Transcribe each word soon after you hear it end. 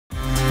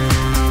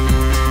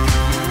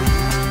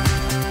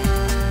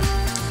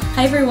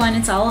Hi everyone,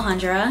 it's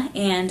Alejandra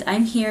and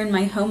I'm here in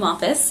my home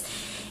office,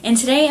 and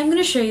today I'm going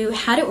to show you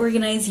how to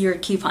organize your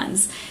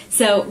coupons.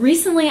 So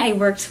recently I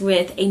worked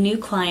with a new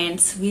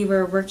client. We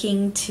were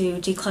working to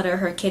declutter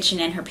her kitchen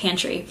and her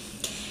pantry,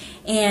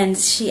 and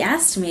she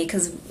asked me,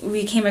 because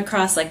we came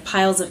across like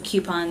piles of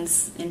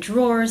coupons in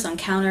drawers, on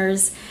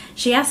counters,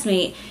 she asked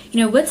me,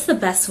 what's the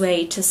best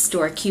way to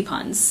store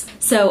coupons?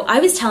 So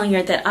I was telling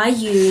her that I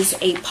use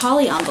a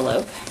poly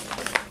envelope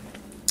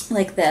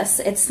like this.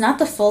 It's not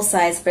the full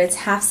size, but it's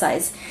half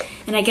size,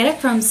 and I get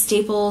it from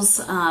Staples,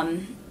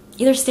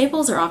 either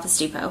Staples or Office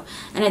Depot,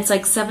 and it's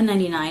like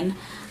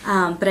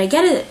 $7.99. But I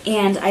get it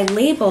and I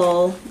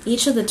label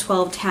each of the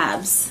 12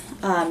 tabs,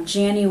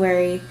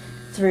 January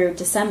through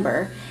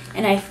December,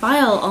 and I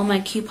file all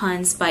my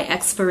coupons by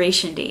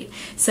expiration date.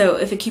 So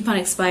if a coupon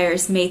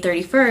expires May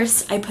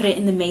 31st, I put it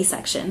in the May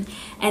section.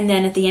 And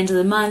then at the end of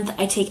the month,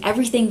 I take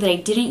everything that I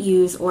didn't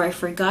use or I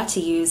forgot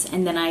to use,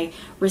 and then I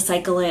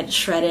recycle it,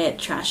 shred it,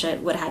 trash it,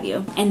 what have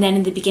you. And then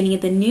in the beginning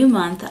of the new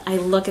month, I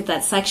look at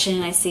that section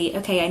and I see,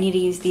 okay, I need to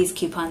use these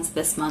coupons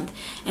this month.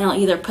 And I'll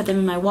either put them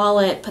in my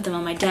wallet, put them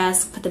on my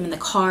desk, put them in the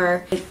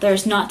car.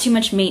 There's not too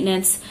much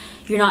maintenance.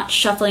 You're not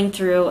shuffling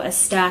through a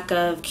stack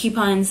of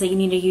coupons that you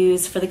need to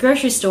use for the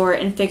grocery store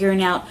and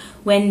figuring out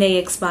when they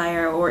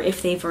expire or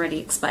if they've already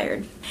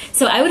expired.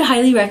 So I would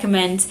highly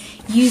recommend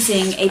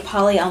using a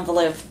poly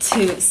envelope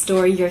to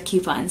store your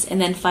coupons and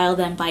then file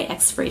them by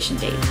expiration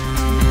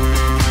date.